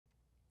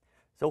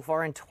So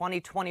far in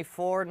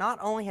 2024, not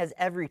only has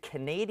every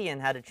Canadian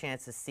had a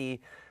chance to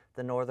see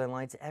the Northern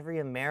Lights, every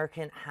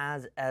American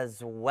has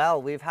as well.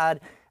 We've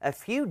had a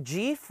few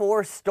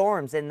G4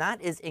 storms, and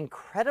that is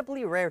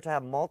incredibly rare to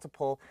have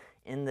multiple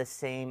in the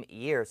same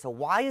year. So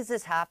why is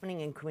this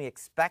happening, and can we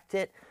expect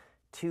it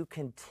to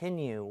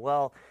continue?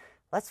 Well,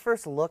 let's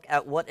first look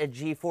at what a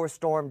G4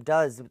 storm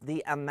does.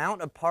 The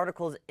amount of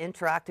particles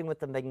interacting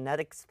with the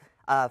magnetic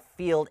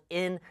field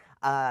in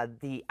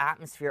the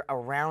atmosphere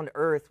around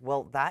Earth,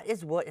 well, that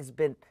is what has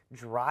been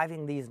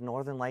driving these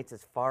northern lights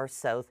as far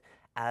south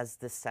as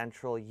the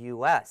central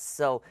U.S.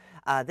 So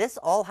this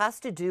all has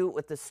to do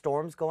with the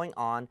storms going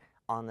on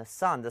the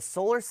sun. The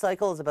solar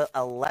cycle is about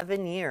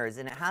 11 years,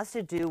 and it has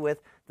to do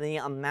with the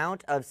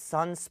amount of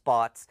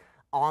sunspots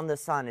on the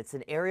sun. It's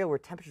an area where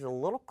temperatures are a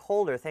little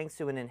colder thanks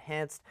to an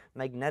enhanced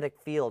magnetic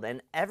field,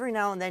 and every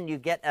now and then you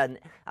get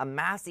a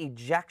mass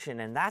ejection,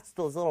 and that's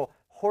those little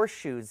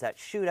horseshoes that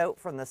shoot out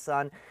from the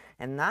sun,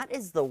 and that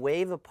is the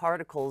wave of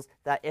particles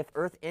that if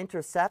Earth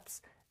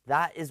intercepts,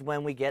 that is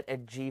when we get a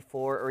G4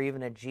 or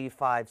even a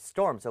G5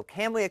 storm. So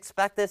can we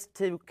expect this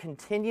to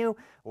continue?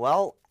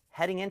 Well,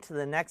 heading into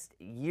the next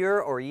year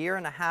or year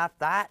and a half,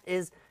 that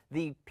is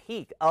the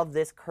peak of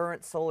this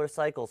current solar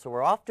cycle. So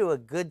we're off to a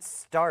good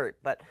start.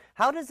 But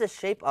how does this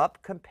shape up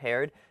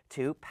compared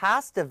to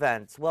past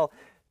events? Well,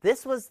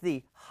 this was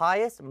the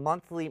highest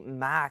monthly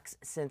max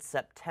since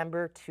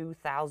September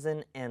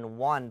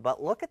 2001.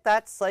 But look at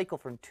that cycle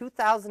from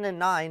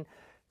 2009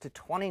 to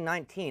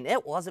 2019.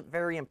 It wasn't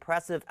very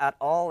impressive at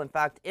all. In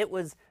fact, it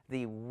was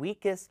the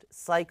weakest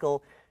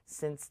cycle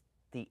since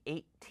the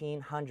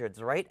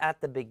 1800s, right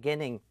at the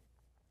beginning.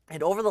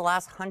 And over the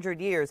last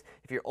 100 years,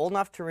 if you're old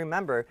enough to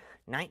remember,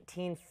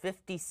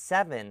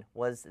 1957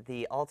 was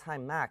the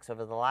all-time max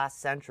over the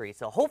last century.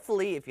 So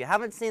hopefully, if you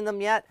haven't seen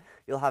them yet,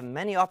 you'll have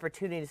many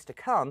opportunities to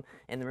come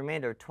in the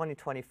remainder of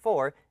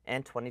 2024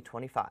 and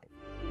 2025.